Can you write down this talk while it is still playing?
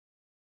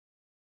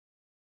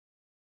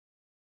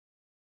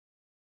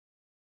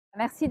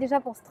Merci déjà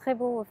pour ce très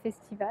beau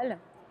festival.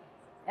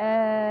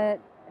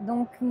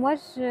 Donc moi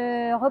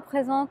je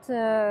représente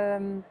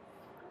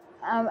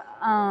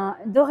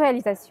deux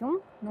réalisations.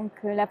 Donc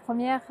la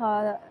première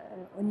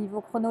au niveau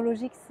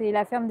chronologique, c'est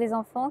la Ferme des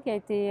Enfants qui a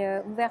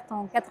été ouverte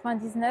en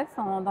 99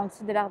 dans le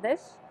sud de l'Ardèche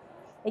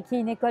et qui est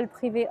une école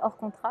privée hors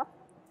contrat.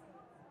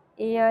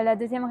 Et la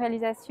deuxième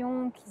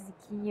réalisation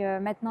qui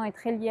maintenant est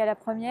très liée à la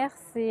première,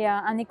 c'est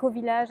un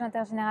éco-village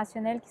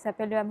intergénérationnel qui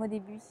s'appelle le hameau des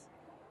Buis,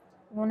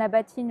 où on a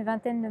bâti une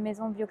vingtaine de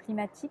maisons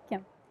bioclimatiques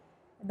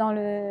dans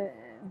le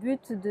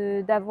but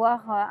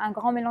d'avoir un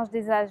grand mélange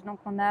des âges. Donc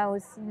on a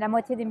aussi, la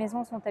moitié des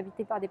maisons sont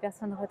habitées par des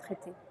personnes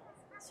retraitées.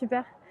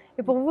 Super.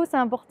 Et pour vous, c'est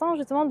important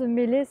justement de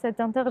mêler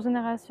cet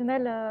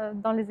intergénérationnel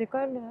dans les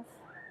écoles?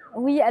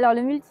 Oui, alors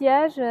le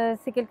multi-âge,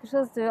 c'est quelque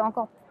chose de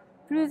encore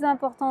plus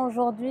important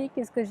aujourd'hui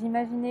que ce que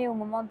j'imaginais au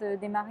moment de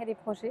démarrer les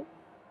projets.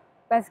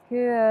 Parce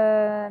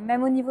que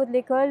même au niveau de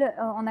l'école,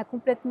 on a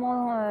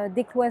complètement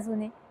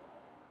décloisonné.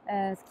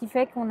 Ce qui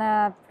fait qu'on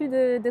n'a plus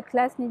de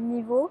classe ni de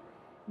niveau,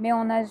 mais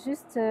on a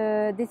juste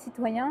des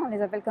citoyens, on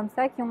les appelle comme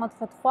ça, qui ont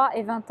entre 3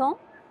 et 20 ans.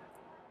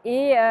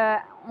 Et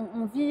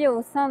on vit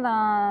au sein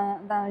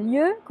d'un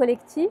lieu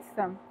collectif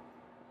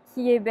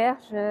qui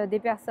héberge des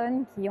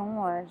personnes qui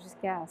ont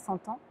jusqu'à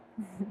 100 ans.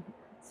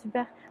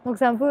 Super. Donc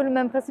c'est un peu le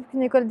même principe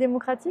qu'une école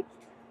démocratique?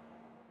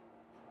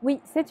 Oui,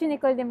 c'est une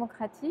école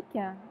démocratique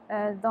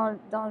dans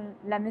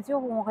la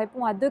mesure où on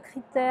répond à deux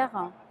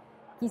critères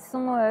qui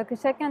sont que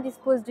chacun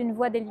dispose d'une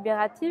voix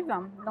délibérative,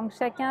 donc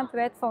chacun peut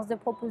être force de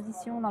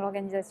proposition dans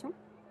l'organisation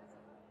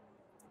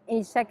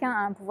et chacun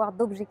a un pouvoir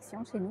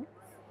d'objection chez nous.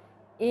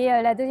 Et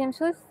la deuxième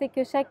chose, c'est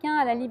que chacun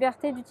a la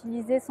liberté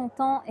d'utiliser son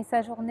temps et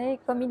sa journée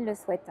comme il le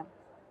souhaite.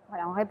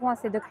 Voilà, on répond à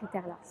ces deux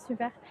critères-là.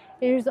 Super.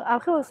 Et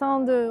après, au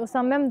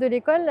sein même de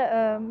l'école,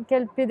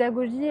 quelle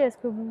pédagogie est-ce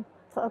que vous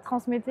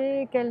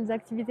transmettez? Quelles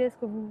activités est-ce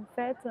que vous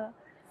faites?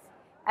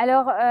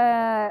 Alors,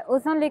 au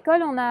sein de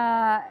l'école, on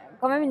a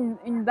quand même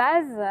une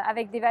base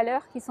avec des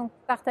valeurs qui sont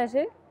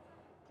partagées,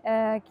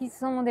 qui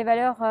sont des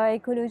valeurs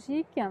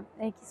écologiques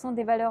et qui sont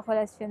des valeurs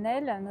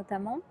relationnelles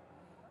notamment.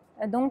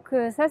 Donc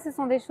ça, ce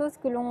sont des choses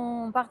que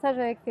l'on partage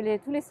avec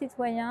tous les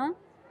citoyens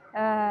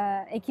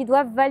et qui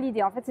doivent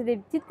valider. En fait, c'est des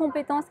petites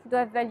compétences qui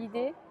doivent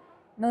valider,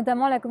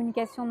 notamment la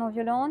communication non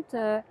violente,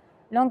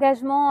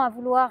 l'engagement à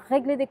vouloir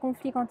régler des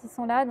conflits quand ils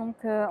sont là. Donc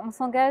on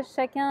s'engage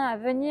chacun à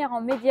venir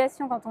en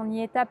médiation quand on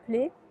y est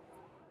appelé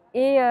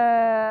et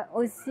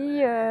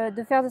aussi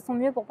de faire de son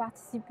mieux pour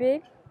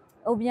participer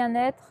au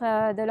bien-être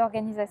de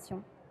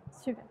l'organisation.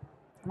 Super.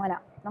 Voilà,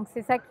 donc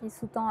c'est ça qui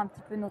sous-tend un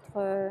petit peu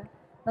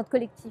notre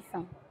collectif.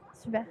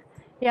 Super.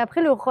 Et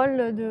après, le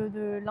rôle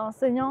de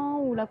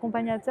l'enseignant ou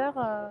l'accompagnateur,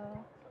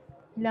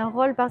 il a un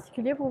rôle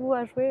particulier pour vous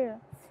à jouer?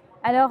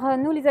 Alors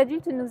nous les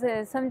adultes, nous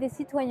sommes des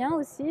citoyens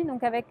aussi,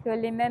 donc avec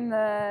les mêmes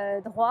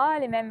droits,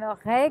 les mêmes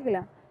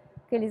règles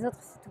que les autres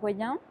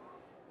citoyens.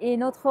 Et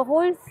notre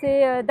rôle,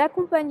 c'est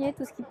d'accompagner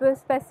tout ce qui peut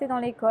se passer dans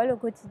l'école au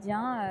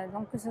quotidien,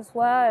 donc que ce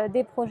soit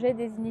des projets,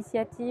 des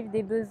initiatives,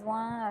 des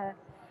besoins,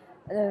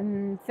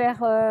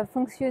 faire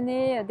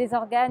fonctionner des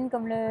organes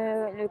comme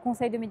le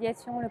conseil de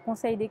médiation, le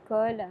conseil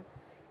d'école,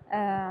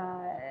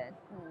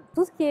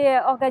 tout ce qui est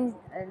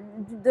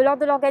de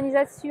l'ordre de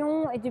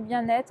l'organisation et du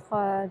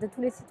bien-être de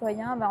tous les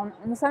citoyens,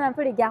 nous sommes un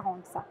peu les garants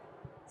de ça.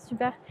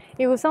 Super.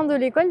 Et au sein de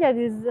l'école, il y a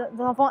des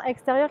enfants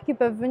extérieurs qui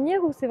peuvent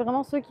venir ou c'est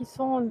vraiment ceux qui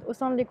sont au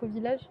sein de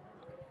l'éco-village?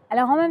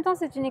 Alors en même temps,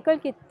 c'est une école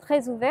qui est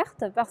très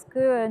ouverte parce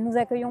que nous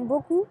accueillons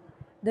beaucoup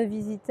de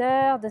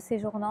visiteurs, de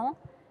séjournants.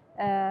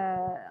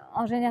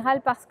 En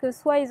général parce que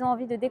soit ils ont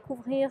envie de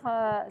découvrir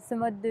ce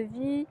mode de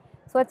vie,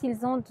 soit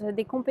ils ont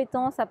des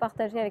compétences à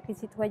partager avec les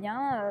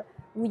citoyens,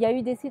 où il y a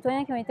eu des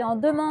citoyens qui ont été en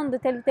demande de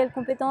telle ou telle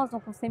compétence,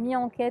 donc on s'est mis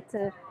en quête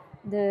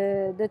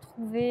de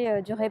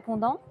trouver du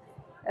répondant.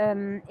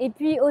 Et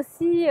puis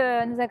aussi,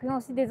 nous accueillons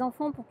aussi des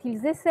enfants pour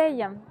qu'ils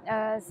essayent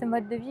ce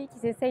mode de vie,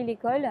 qu'ils essayent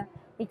l'école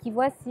et qu'ils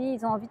voient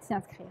s'ils ont envie de s'y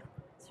inscrire.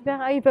 Super.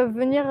 Ah, ils peuvent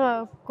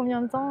venir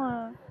combien de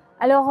temps?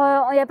 Alors,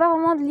 il n'y a pas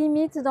vraiment de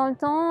limite dans le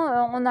temps.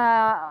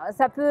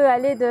 Ça peut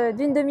aller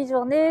d'une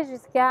demi-journée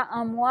jusqu'à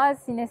un mois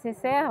si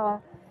nécessaire,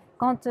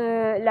 quand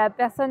la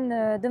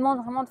personne demande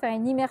vraiment de faire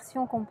une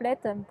immersion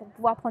complète pour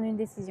pouvoir prendre une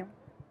décision.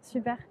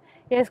 Super.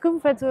 Et est-ce que vous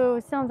faites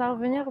aussi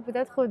intervenir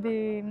peut-être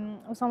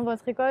au sein de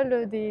votre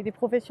école des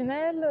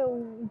professionnels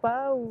ou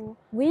pas ou...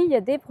 Oui, il y a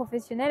des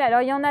professionnels.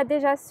 Alors, il y en a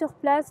déjà sur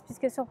place,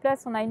 puisque sur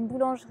place, on a une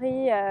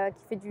boulangerie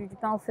qui fait du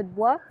pain au feu de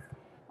bois.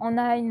 On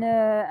a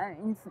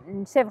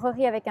une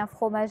chèvrerie avec un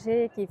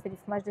fromager qui fait du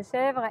fromage de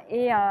chèvre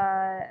et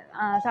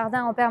un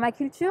jardin en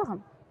permaculture,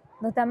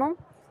 notamment.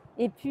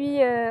 Et puis,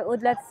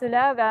 au-delà de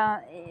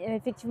cela,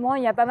 effectivement,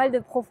 il y a pas mal de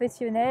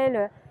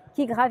professionnels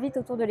qui gravitent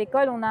autour de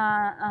l'école. On a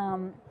un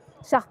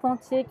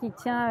charpentier qui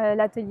tient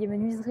l'atelier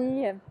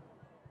menuiserie.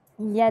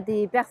 Il y a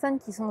des personnes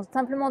qui sont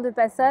simplement de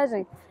passage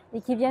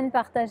et qui viennent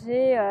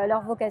partager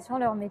leur vocation,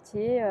 leur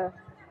métier.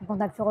 Donc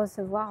on a pu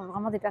recevoir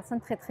vraiment des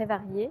personnes très très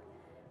variées,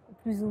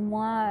 plus ou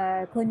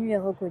moins connues et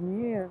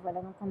reconnues.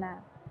 Voilà, donc on a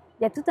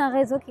il y a tout un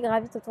réseau qui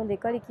gravite autour de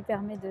l'école et qui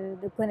permet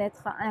de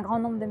connaître un grand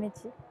nombre de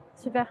métiers.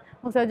 Super.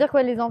 Donc ça veut dire que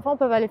les enfants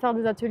peuvent aller faire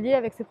des ateliers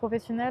avec ces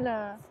professionnels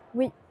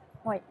Oui,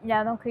 oui. Il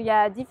y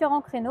a différents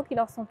créneaux qui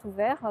leur sont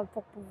ouverts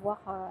pour pouvoir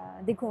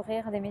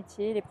découvrir des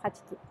métiers, les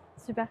pratiquer.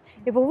 Super.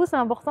 Et pour vous, c'est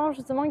important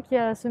justement qu'il y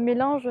ait ce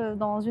mélange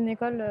dans une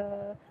école,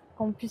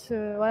 qu'on puisse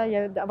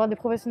voilà, avoir des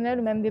professionnels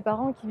ou même des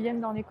parents qui viennent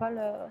dans l'école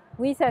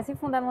Oui, c'est assez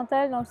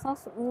fondamental dans le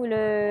sens où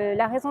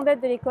la raison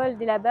d'être de l'école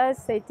dès la base,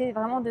 ça a été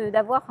vraiment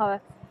d'avoir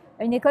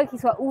une école qui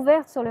soit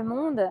ouverte sur le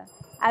monde,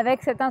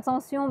 avec cette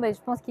intention,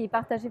 je pense qu'il est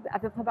partagé à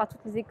peu près par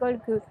toutes les écoles,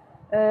 que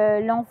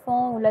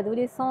l'enfant ou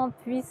l'adolescent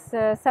puisse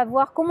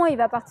savoir comment il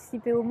va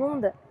participer au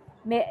monde,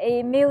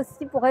 mais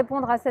aussi pour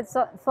répondre à cette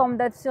forme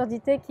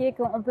d'absurdité qui est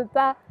qu'on ne peut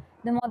pas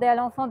demander à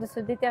l'enfant de se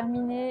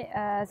déterminer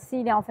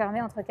s'il est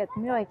enfermé entre quatre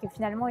murs et que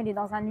finalement il est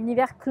dans un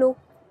univers clos.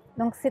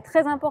 Donc c'est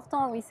très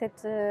important, oui,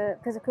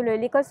 que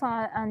l'école soit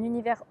un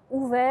univers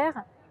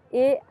ouvert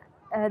et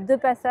de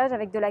passage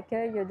avec de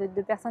l'accueil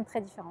de personnes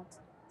très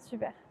différentes.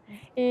 Super.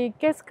 Et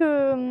qu'est-ce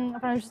que,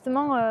 enfin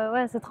justement,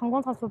 ouais, cette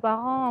rencontre entre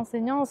parents,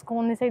 enseignants, ce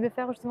qu'on essaye de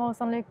faire justement au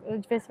sein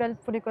du festival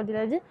pour l'école de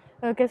la vie,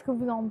 qu'est-ce que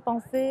vous en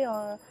pensez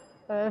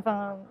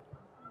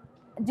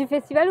Du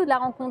festival ou de la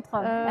rencontre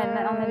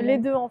les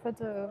deux en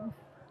fait.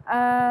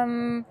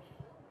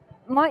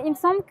 Moi, il me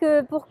semble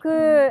que pour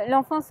que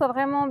l'enfant soit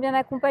vraiment bien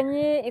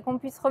accompagné et qu'on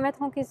puisse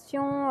remettre en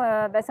question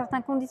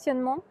certains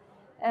conditionnements,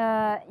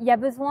 il y a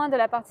besoin de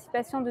la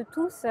participation de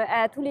tous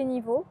à tous les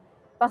niveaux.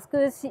 Parce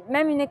que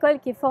même une école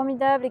qui est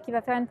formidable et qui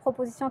va faire une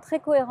proposition très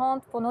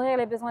cohérente pour nourrir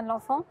les besoins de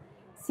l'enfant,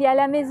 si à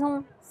la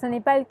maison ce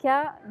n'est pas le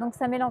cas, donc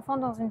ça met l'enfant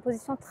dans une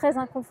position très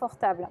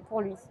inconfortable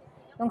pour lui.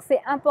 Donc c'est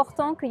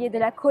important qu'il y ait de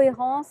la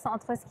cohérence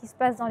entre ce qui se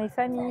passe dans les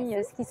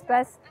familles, ce qui se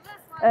passe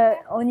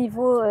au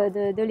niveau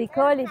de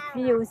l'école et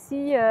puis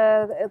aussi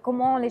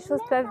comment les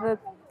choses peuvent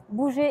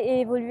bouger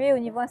et évoluer au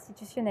niveau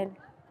institutionnel.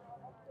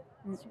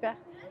 Super.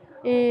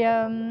 Et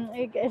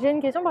j'ai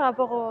une question par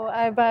rapport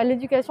à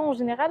l'éducation en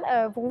général.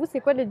 Pour vous, c'est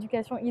quoi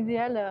l'éducation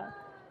idéale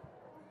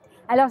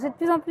Alors j'ai de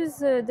plus en plus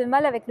de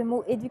mal avec le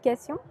mot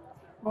éducation.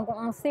 Donc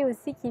on sait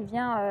aussi qu'il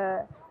vient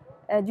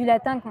du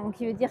latin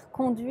qui veut dire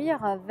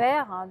conduire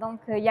vers.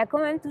 Donc il y a quand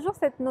même toujours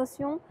cette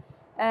notion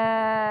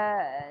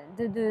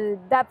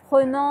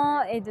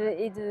d'apprenant et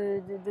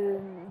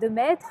de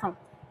maître.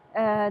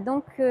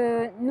 Donc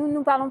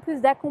nous parlons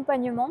plus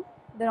d'accompagnement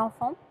de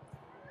l'enfant.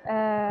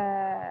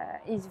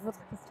 Et votre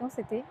question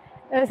c'était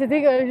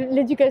C'était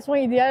l'éducation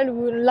idéale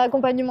ou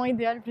l'accompagnement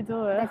idéal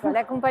plutôt. D'accord,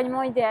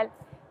 l'accompagnement idéal.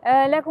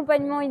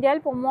 L'accompagnement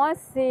idéal pour moi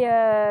c'est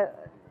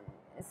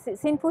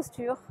une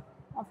posture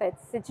en fait.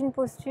 C'est une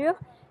posture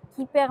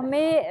qui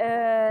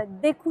permet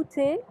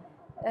d'écouter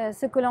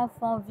ce que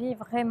l'enfant vit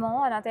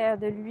vraiment à l'intérieur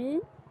de lui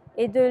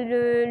et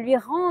de lui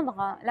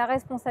rendre la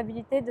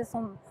responsabilité de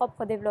son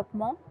propre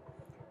développement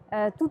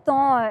tout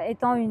en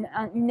étant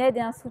une aide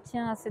et un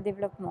soutien à ce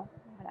développement.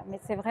 Voilà. Mais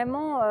c'est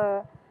vraiment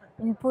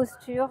une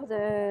posture,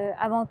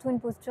 avant tout une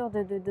posture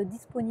de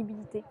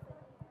disponibilité.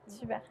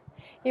 Super.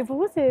 Et pour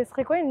vous, ce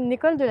serait quoi une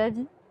école de la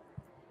vie?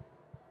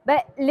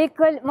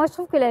 L'école, moi je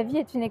trouve que la vie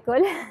est une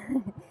école.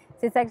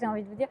 C'est ça que j'ai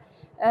envie de vous dire.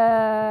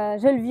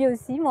 Je le vis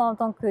aussi, moi, en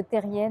tant que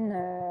terrienne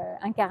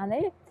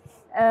incarnée.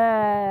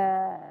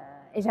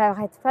 Et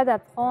j'arrête pas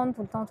d'apprendre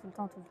tout le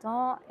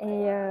temps.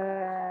 Et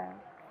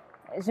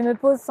je me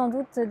pose sans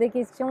doute des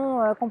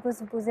questions qu'on peut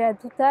se poser à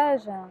tout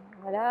âge.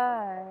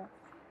 Voilà.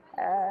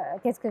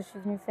 Qu'est-ce que je suis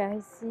venue faire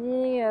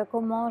ici?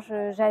 Comment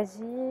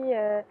j'agis?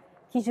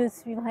 Qui je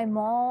suis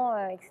vraiment?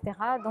 Etc.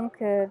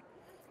 Donc,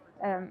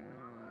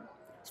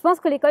 je pense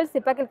que l'école,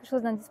 c'est pas quelque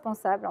chose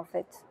d'indispensable, en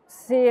fait.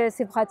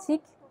 C'est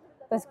pratique.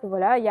 Parce que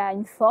voilà, il y a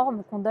une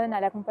forme qu'on donne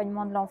à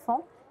l'accompagnement de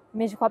l'enfant,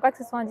 mais je ne crois pas que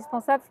ce soit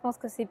indispensable. Je pense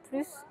que c'est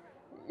plus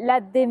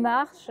la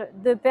démarche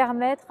de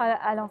permettre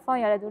à l'enfant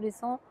et à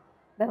l'adolescent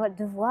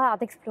de voir,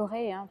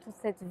 d'explorer toute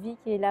cette vie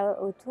qui est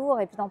là autour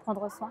et puis d'en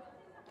prendre soin.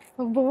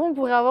 Donc pour vous, on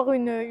pourrait avoir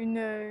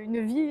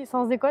une vie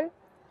sans école?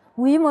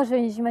 Oui, moi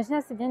j'imagine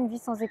assez bien une vie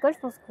sans école. Je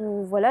pense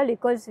que voilà,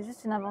 l'école c'est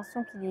juste une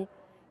invention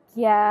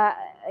qui a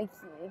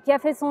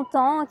fait son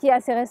temps, qui est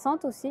assez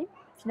récente aussi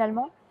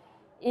finalement.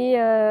 Et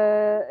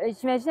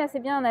j'imagine assez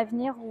bien un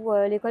avenir où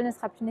l'école ne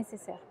sera plus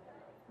nécessaire.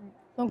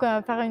 Donc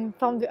faire une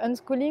forme de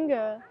unschooling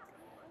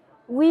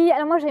Oui,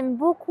 alors moi j'aime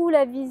beaucoup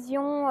la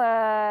vision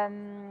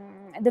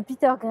de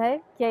Peter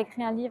Gray, qui a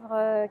écrit un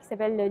livre qui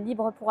s'appelle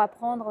Libre pour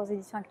apprendre aux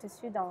éditions Actes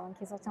Sud,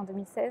 qui est sorti en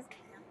 2016,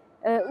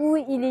 où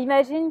il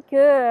imagine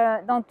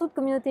que dans toute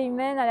communauté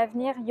humaine à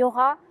l'avenir, il y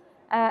aura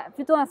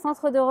plutôt un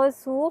centre de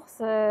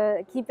ressources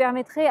qui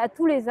permettrait à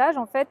tous les âges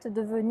en fait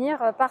de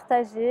venir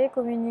partager,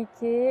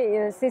 communiquer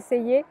et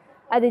s'essayer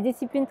à des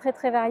disciplines très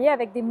très variées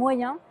avec des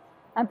moyens,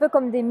 un peu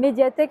comme des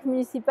médiathèques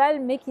municipales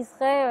mais qui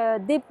seraient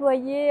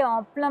déployées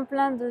en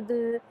plein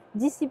de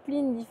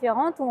disciplines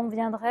différentes où on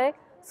viendrait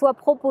soit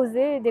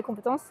proposer des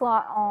compétences,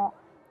 soit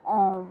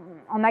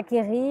en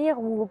acquérir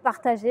ou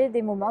partager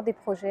des moments, des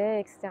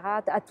projets, etc.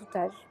 à tout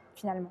âge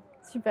finalement.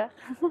 Super,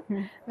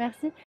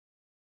 merci.